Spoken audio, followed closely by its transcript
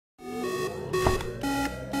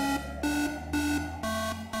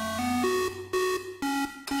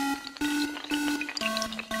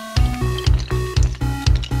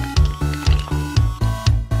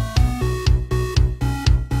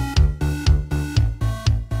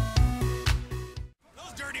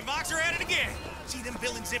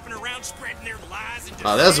zipping around spreading their lies and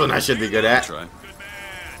Oh, this one I should be good at. Try.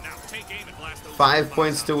 5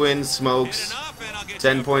 points to win smokes,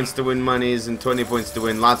 10 points to win monies, and 20 points to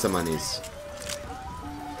win lots of monies.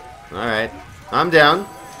 Alright. I'm down.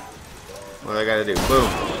 What do I gotta do? Boom.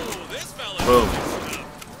 Boom.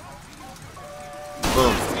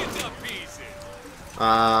 Boom.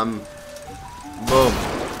 Boom. Boom.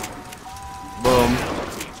 Boom.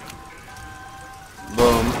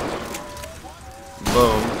 Boom.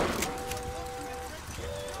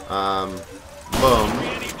 Boom.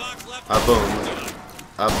 A boom.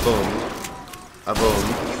 A boom. A boom.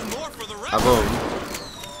 A boom.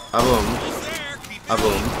 A boom. A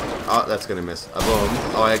boom. Oh, that's gonna miss. A boom.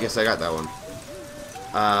 Oh, I guess I got that one.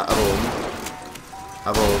 A boom.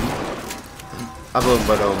 A boom. A boom,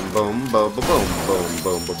 ba boom, boom, boom, boom, boom,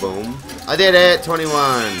 boom, boom, boom. I did it. 21.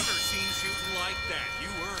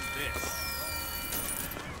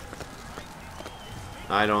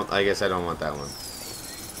 I guess I don't want that one.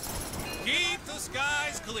 Keep the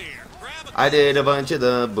skies clear. I did a bunch of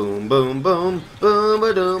the boom, boom, boom, boom,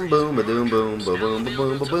 ba doom, boom, ba doom, boom, ba boom, ba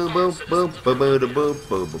boom, ba boom, boom, boom, ba boom, ba boom,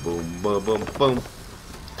 boom, boom, boom, boom, boom.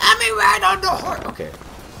 Let me ride on the horse. Okay.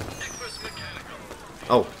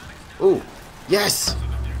 Oh. Ooh. Yes.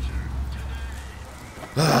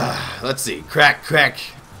 Let's see. Crack, crack.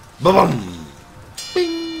 Boom.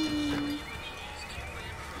 Bing.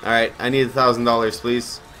 All right. I need $1,000,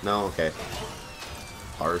 please. No. Okay.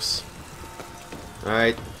 Arse. All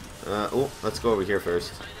right. Oh, let's go over here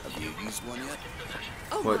first. Have you used one yet?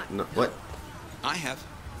 Oh, What? No, what? I have.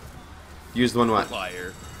 Used one what?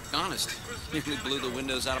 Liar. Honest. Nearly blew the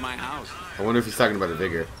windows out of my house. I wonder if he's talking about a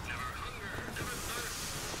vigor.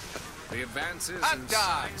 The advances. Hot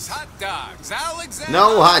dogs, hot dogs. Alexander.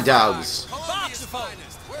 No hot dogs. Voxophone.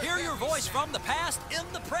 Hear your voice from the past in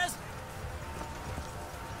the present.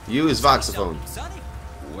 Use voxophone. Sonny.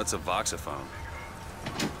 What's a voxophone?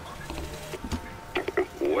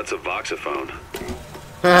 What's a voxophone?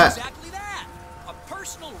 Exactly that. A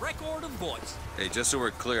personal record of voice. Hey, just so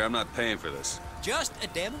we're clear, I'm not paying for this. Just a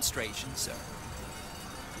demonstration, sir.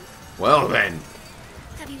 Well then.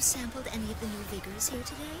 Have you sampled any of the new vigors here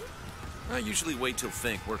today? I usually wait till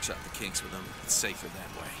Fink works out the kinks with them. It's safer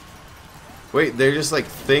that way. Wait, they're just like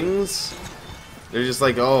things? They're just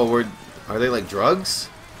like, oh, are they like drugs?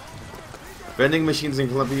 Vending machines in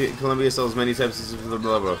Colombia sells many types of blah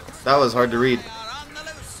blah blah. That was hard to read.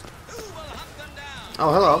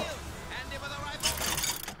 Oh, hello.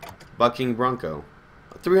 Bucking Bronco.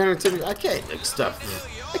 370. I can't like stuff.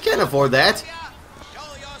 I can't afford that.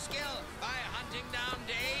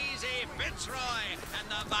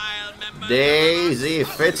 Daisy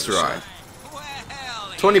Fitzroy.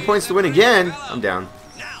 20 points to win again. I'm down.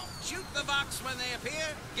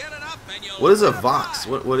 What is a vox?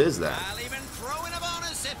 What is that?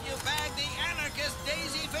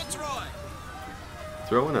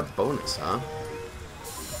 Throw in a bonus, huh?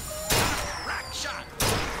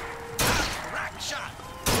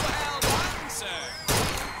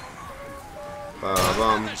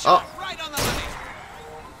 Oh.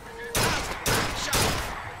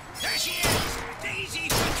 There she is, Daisy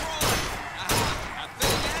Fitzroy.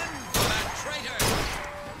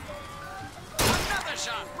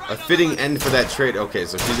 A fitting end for that trade. Okay,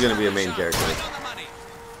 so she's gonna be a main character.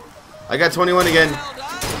 I got 21 again.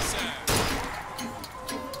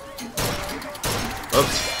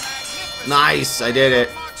 Oops. Nice, I did it.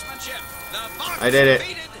 I did it.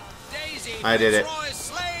 I did it.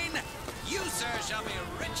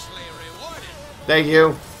 Thank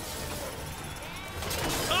you.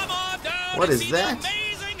 What is that?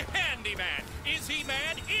 Is he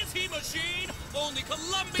man? Is he machine? Only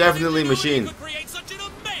Columbia Definitely machine. could create such an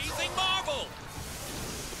amazing marvel.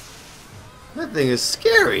 That thing is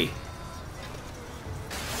scary.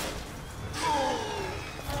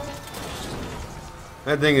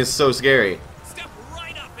 That thing is so scary. Step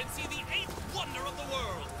right up and see the eighth wonder of the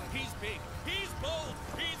world. He's big, he's bold,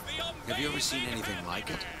 he's the amazing. Have you ever seen anything like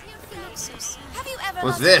it? Have you ever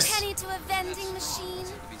What's lost this? a penny to a vending machine?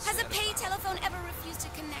 Has a pay telephone ever refused to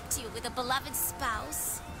connect you with a beloved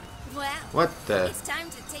spouse? Well, What the? it's time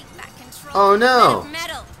to take back control. Oh, no. Of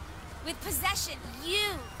metal. With possession,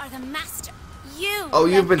 you are the master. You. Oh,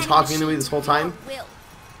 you've been bend talking to me machines this whole with your time? will.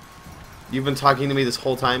 You've been talking to me this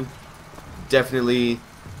whole time? Definitely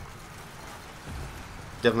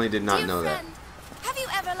did not Dear know that. friend, have you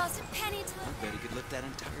ever lost a penny to a Bet he could lift that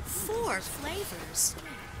entire 4 flavors?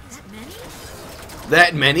 That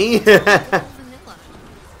That many? many? Vanilla.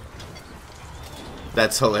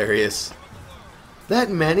 That's hilarious. That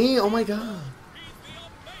many? Oh my god.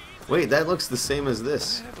 Wait, that looks the same as I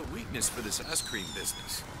this. have a weakness for this ice cream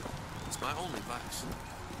business. It's my only vice.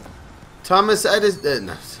 Thomas Edison.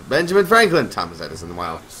 No, Benjamin Franklin. Thomas Edison.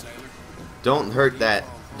 Wow. Don't hurt that.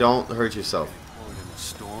 Don't hurt yourself.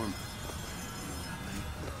 Storm.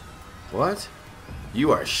 What?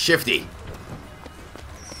 You are shifty.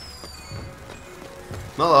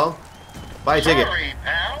 Hello. Buy a ticket. Sorry,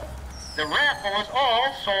 pal. The raffle is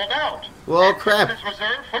all sold out. Well, crap. It's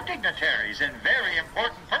reserved for dignitaries and very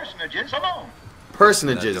important personages alone.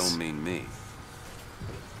 Personages. That don't mean me.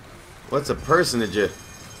 What's a personage? Give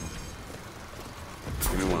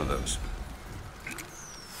me one of those.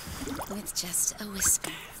 With just a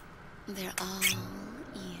whisper, they're all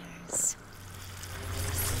ears.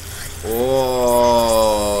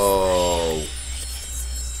 Oh.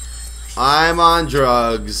 I'm on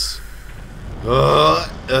drugs.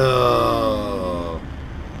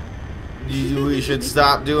 We should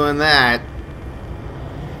stop doing that.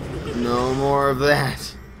 No more of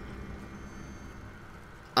that.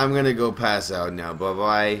 I'm gonna go pass out now.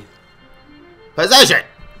 Bye-bye. Position!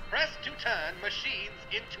 Press to turn machines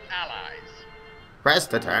into allies. Press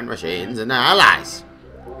to turn machines into allies.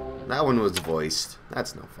 That one was voiced.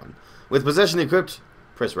 That's no fun. With possession equipped,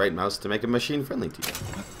 press right mouse to make a machine friendly to you.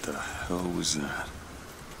 What the hell was that?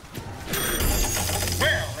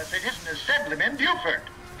 Well, if it isn't Assemblyman Buford,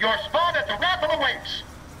 your spot at the raffle awaits.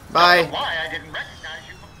 Bye. Don't know why I didn't recognize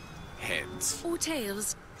you. Heads. Or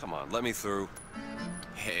tails. Come on, let me through.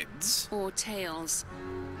 Heads. Or tails.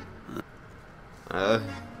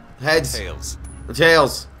 Heads. Tails.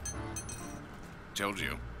 Tails. Told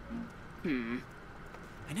you. I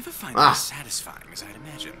never find Ah. this satisfying as I'd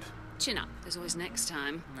imagined. Chin up. There's always next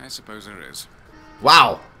time. I suppose there is.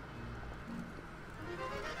 Wow.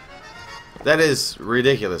 That is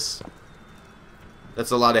ridiculous.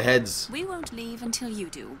 That's a lot of heads. We won't leave until you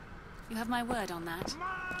do. You have my word on that.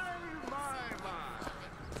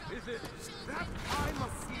 Is it that time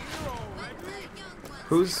of year already?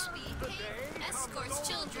 Who's... Escorts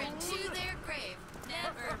children to their grave.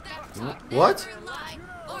 Never talk, What? never lie,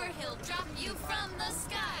 or he'll drop you from the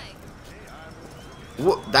sky.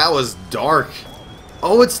 What? That was dark.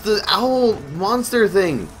 Oh, it's the owl monster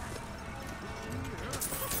thing.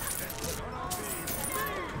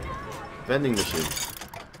 Vending machine.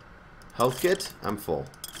 Health kit? I'm full.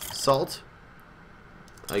 Salt?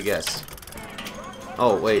 I guess.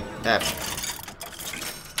 Oh, wait. F.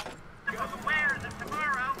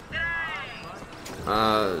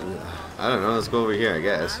 I don't know. Let's go over here, I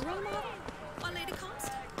guess.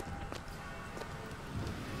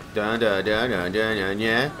 Da da da da da da nya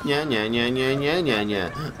nya nya nya nya nya nya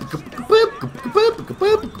nya.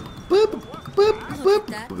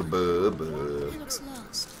 He looks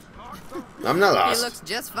lost. I'm not He lost. looks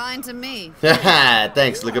just fine to me.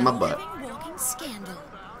 Thanks. Look at my butt. Walking scandal.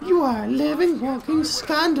 You are a living, walking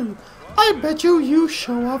scandal. I bet you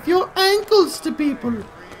show off your ankles to people.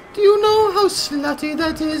 Do you know how slutty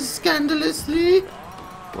that is, scandalously?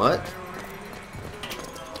 What?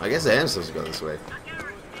 I guess I am supposed to go this way.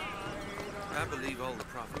 I believe all the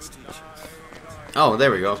prophets teach. Oh,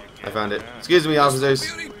 there we go. I found it. Excuse me, officers.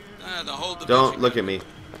 The whole Don't look at me.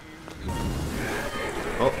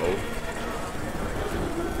 Uh-oh.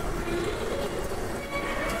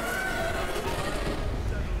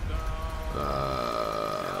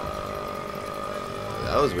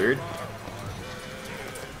 That was weird.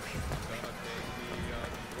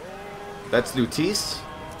 That's Lutis.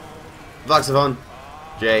 Voxophone.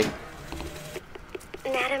 Jay.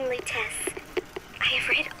 Madam Lutece, I have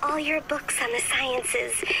read all your books on the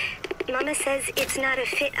sciences. Mama says it's not a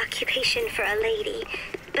fit occupation for a lady,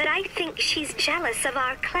 but I think she's jealous of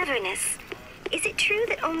our cleverness. Is it true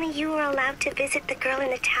that only you are allowed to visit the girl in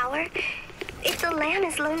the tower? If the lamb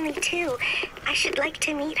is lonely too, I should like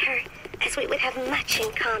to meet her, as we would have much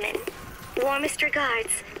in common. Warmest regards,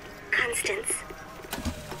 Constance.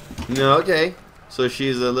 No, okay. So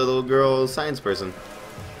she's a little girl science person.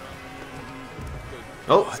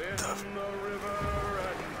 Oh. What the?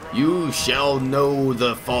 You shall know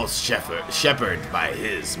the false shepherd by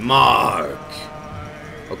his mark.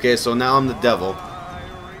 Okay, so now I'm the devil.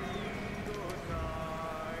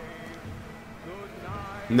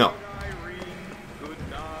 No.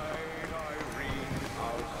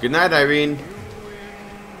 Good night, Irene.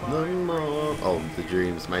 No more. Oh, the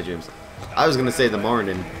dreams, my dreams. I was gonna say the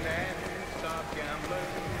morning.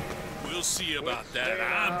 We'll see about that.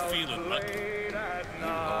 I'm feeling lucky.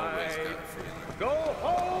 Always got a feeling. Go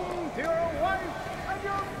home to your wife and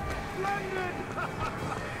your splendid.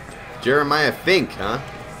 Jeremiah Fink, huh?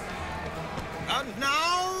 And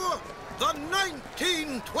now, the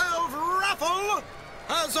 1912 raffle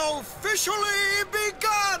has officially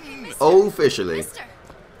begun! Officially. Mister.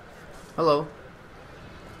 Hello.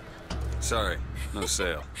 Sorry, no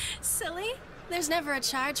sale. silly? There's never a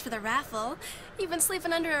charge for the raffle. You've been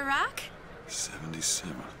sleeping under a rock?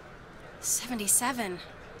 77. 77.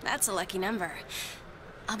 That's a lucky number.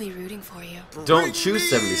 I'll be rooting for you. Don't choose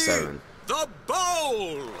 77. The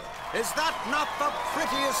bowl! Is that not the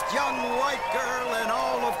prettiest young white girl in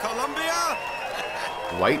all of Colombia?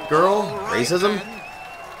 White girl? Right, Racism? then.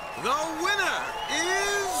 The winner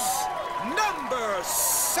is number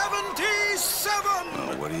 77!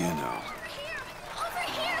 Well, what do you know? Over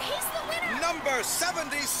here! He's the winner! Number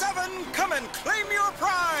 77, come and claim your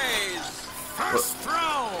prize! First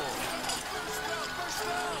throw!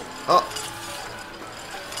 Oh.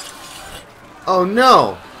 Oh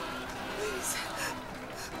no!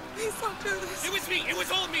 Please don't do this. It was me. It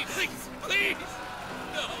was all me. Please. Please.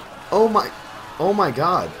 No. Oh my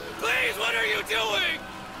god. Please, what are you doing?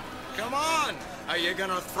 Come on! Are you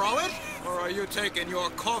gonna throw it? Or are you taking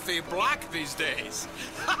your coffee black these days?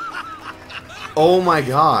 Oh my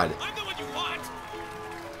god. I'm the one you want.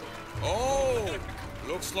 Oh!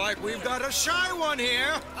 Looks like we've got a shy one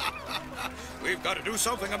here. We've got to do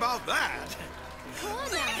something about that.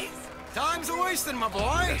 Nice. Time's a wasting, my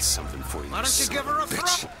boy. That's something for you. Why don't you give her a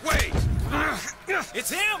bitch. throw? Wait!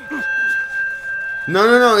 It's him!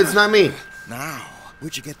 No, it's not me. Now,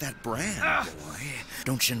 where'd you get that brand, boy?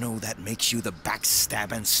 Don't you know that makes you the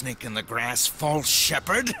backstabbing snake in the grass false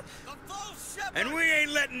shepherd? The false shepherd. And we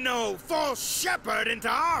ain't letting no false shepherd into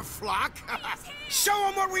our flock. Show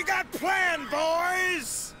them what we got planned,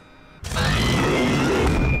 boys!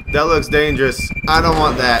 That looks dangerous. I don't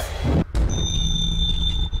want that.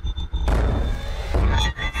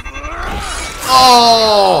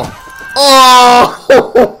 Oh!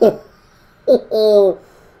 Oh!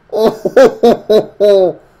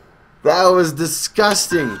 Oh! That was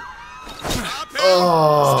disgusting. Stop him!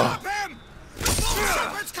 Oh! Stop him! The false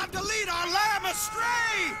shepherd's come to lead our lamb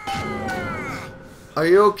astray! Are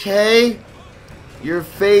you okay? Your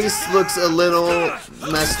face looks a little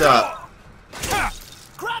messed up.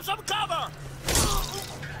 Grab some cover.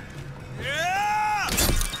 Yeah!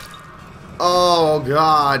 Oh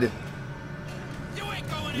god. You ain't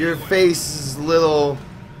going Your anywhere. face is little.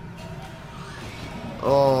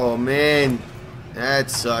 Oh man.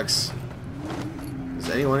 That sucks. Does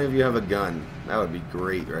any one of you have a gun? That would be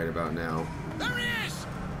great right about now. There he is.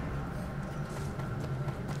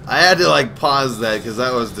 I had to like pause that because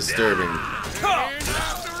that was disturbing.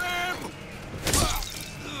 After him!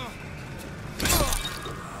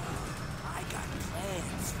 I got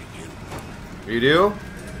plans for you. You do?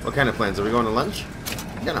 What kind of plans? Are we going to lunch?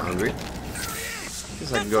 I'm kinda hungry.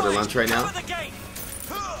 Guess I can go to lunch right now. Cover the gate.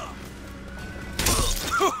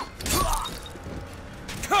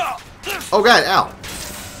 Oh god, ow.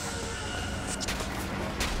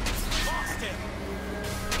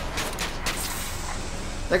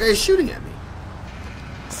 That guy's shooting at me.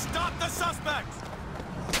 Stop the suspect.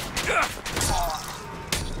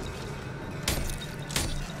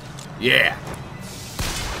 Yeah.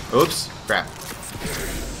 Oops. Crap.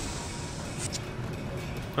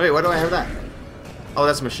 Wait, why do I have that? Oh,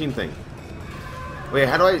 that's a machine thing. Wait,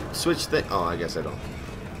 how do I switch thing? Oh, I guess I don't.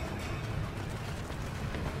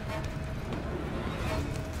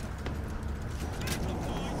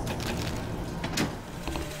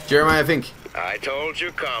 Jeremiah Fink. I told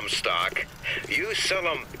you, Comstock. You sell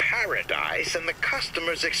 'em paradise, and the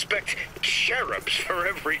customers expect cherubs for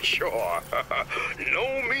every chore.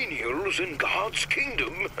 No menials in God's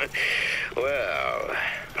kingdom. Well,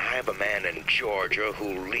 I have a man in Georgia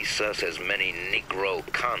who'll lease us as many Negro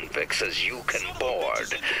convicts as you can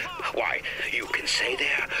board. Why, you can say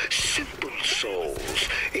they're simple souls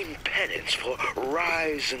in penance for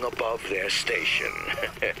rising above their station.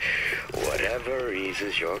 Whatever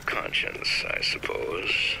eases your conscience, I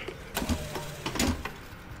suppose.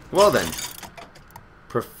 Well then.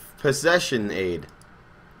 Possession aid.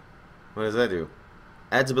 What does that do?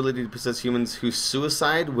 Adds ability to possess humans who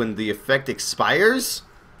suicide when the effect expires?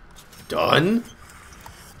 Done?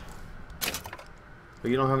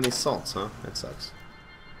 But you don't have any salts, huh? That sucks.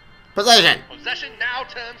 Possession! Possession now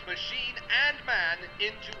turns machine and man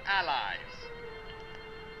into allies.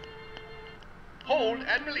 Hold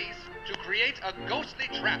and release to create a ghostly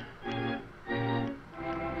trap.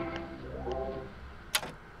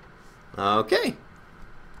 Okay.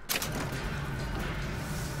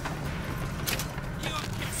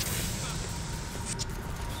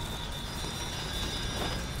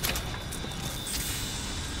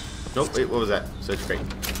 Nope, wait, what was that? Search crate.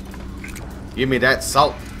 Give me that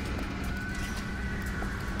salt.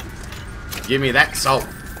 Give me that salt.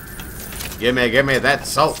 Give me that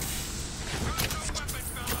salt.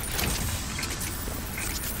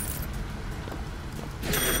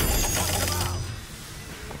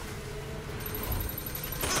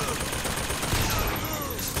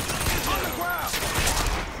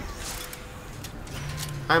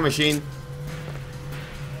 Hi, machine.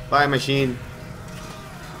 Bye, machine.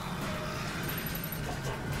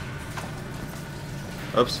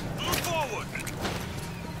 Oops. Move forward.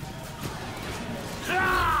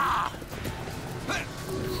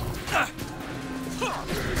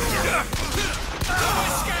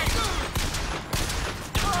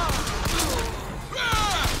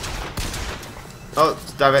 Oh,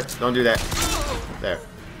 stop it. Don't do that. There.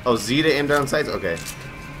 Oh, Z to aim down sights? Okay.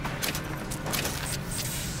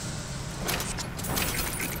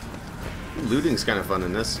 Looting's kind of fun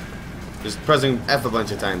in this. Just pressing F a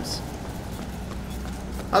bunch of times.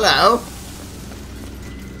 Hello?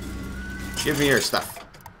 Give me your stuff.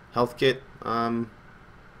 Health kit. No,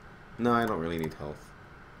 I don't really need health.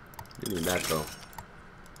 You need that though.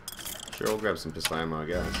 Sure, we'll grab some pistol ammo, I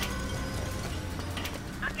guess.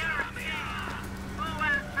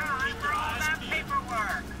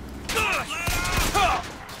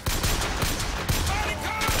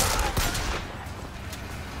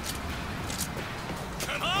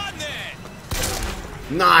 Come on then.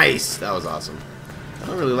 Nice! That was awesome. I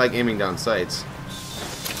don't really like aiming down sights.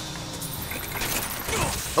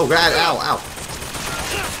 Oh god, ow, ow.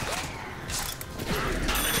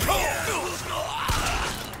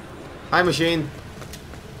 Hi, machine.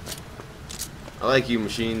 I like you,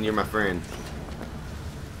 machine. You're my friend.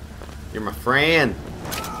 You're my friend.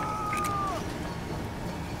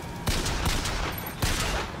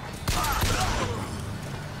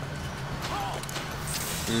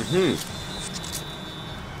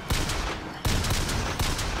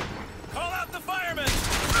 Call out the firemen.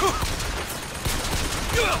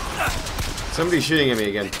 Somebody's shooting at me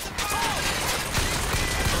again. I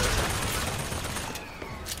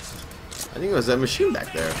think it was that machine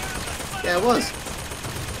back there. Yeah, it was.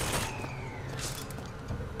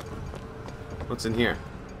 What's in here?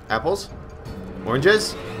 Apples?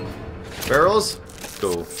 Oranges? Barrels?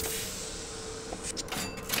 Cool.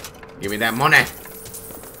 Give me that money.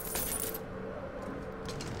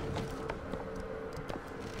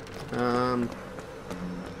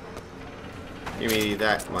 Give me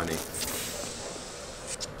that money.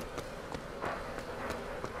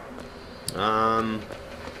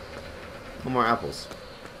 One more apples.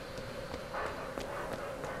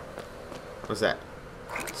 What's that?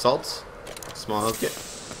 Salts? Small health kit.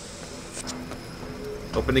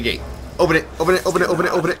 Open the gate. Open it, open it, open it, open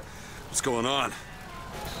it, open it. What's going on?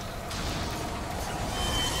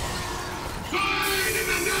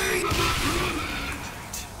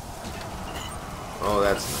 Oh,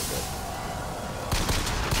 that's not good.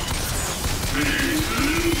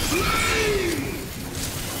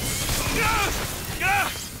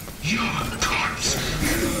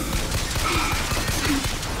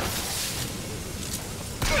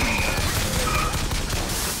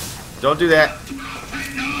 Don't do that.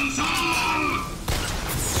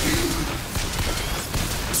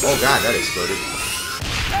 Oh god, that exploded.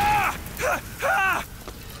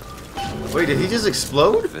 Wait, did he just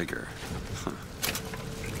explode? Vigor. Huh.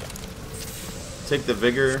 Take the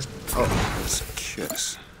vigor. Oh. That's a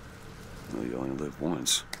kiss. Well, you only live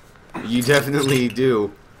once. You definitely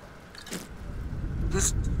do.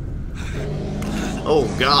 Oh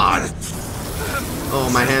god. Oh,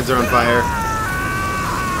 my hands are on fire.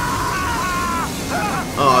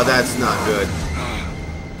 Oh, that's not good.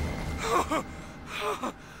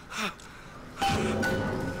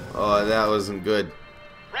 Oh, that wasn't good.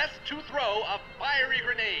 Press to throw a fiery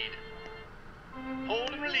grenade.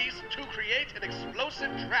 Hold and release to create an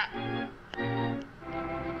explosive trap.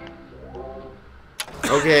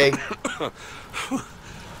 Okay.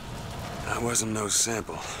 That wasn't no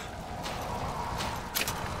sample.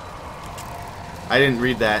 I didn't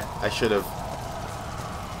read that. I should have.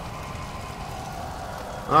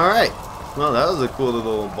 Alright. Well, that was a cool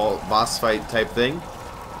little boss fight type thing.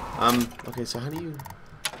 Okay, so how do you...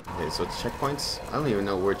 Okay, so it's checkpoints? I don't even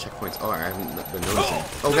know where checkpoints are. I haven't been noticing.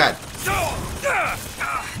 Oh, God.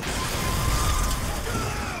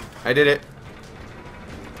 I did it.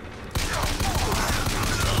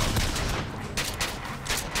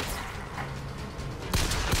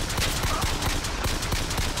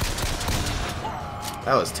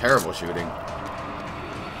 That was terrible shooting.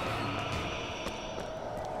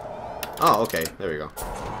 Oh, okay. There we go.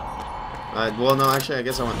 Well, no, actually, I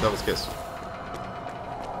guess I want Devil's Kiss.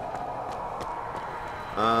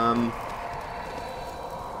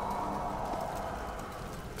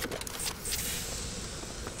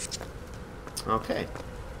 Okay.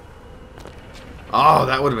 Oh,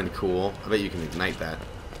 that would have been cool. I bet you can ignite that.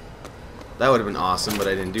 That would have been awesome, but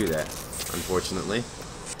I didn't do that, unfortunately.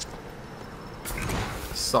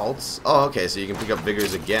 Salts. Oh, okay, so you can pick up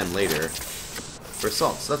vigors again later for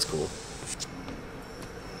salts. That's cool.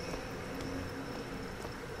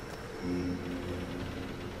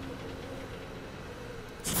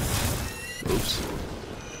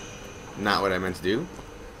 not what I meant to do.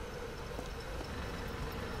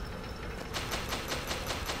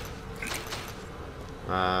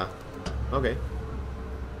 Okay.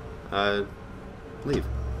 Leave.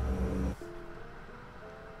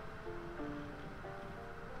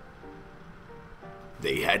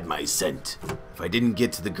 They had my scent. If I didn't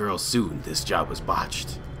get to the girl soon, this job was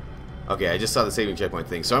botched. Okay, I just saw the saving checkpoint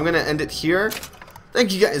thing, so I'm gonna end it here.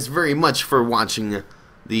 Thank you guys very much for watching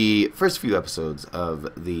the first few episodes of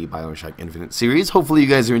the Bioshock Infinite series. Hopefully you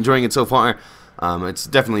guys are enjoying it so far. It's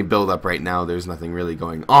definitely build up right now. There's nothing really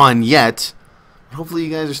going on yet. Hopefully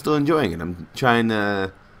you guys are still enjoying it. I'm trying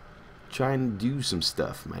to do some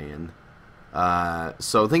stuff, man.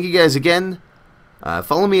 So thank you guys again.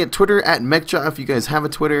 Follow me at Twitter at mEcHjaW if you guys have a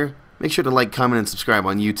Twitter. Make sure to like, comment, and subscribe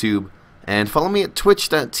on YouTube. And follow me at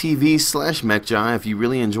twitch.tv/mEcHjaW if you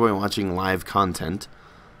really enjoy watching live content.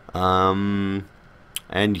 And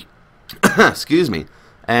excuse me.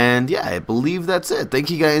 And yeah, I believe that's it.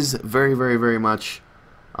 Thank you guys very, very, very much.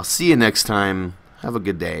 I'll see you next time. Have a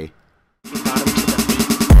good day.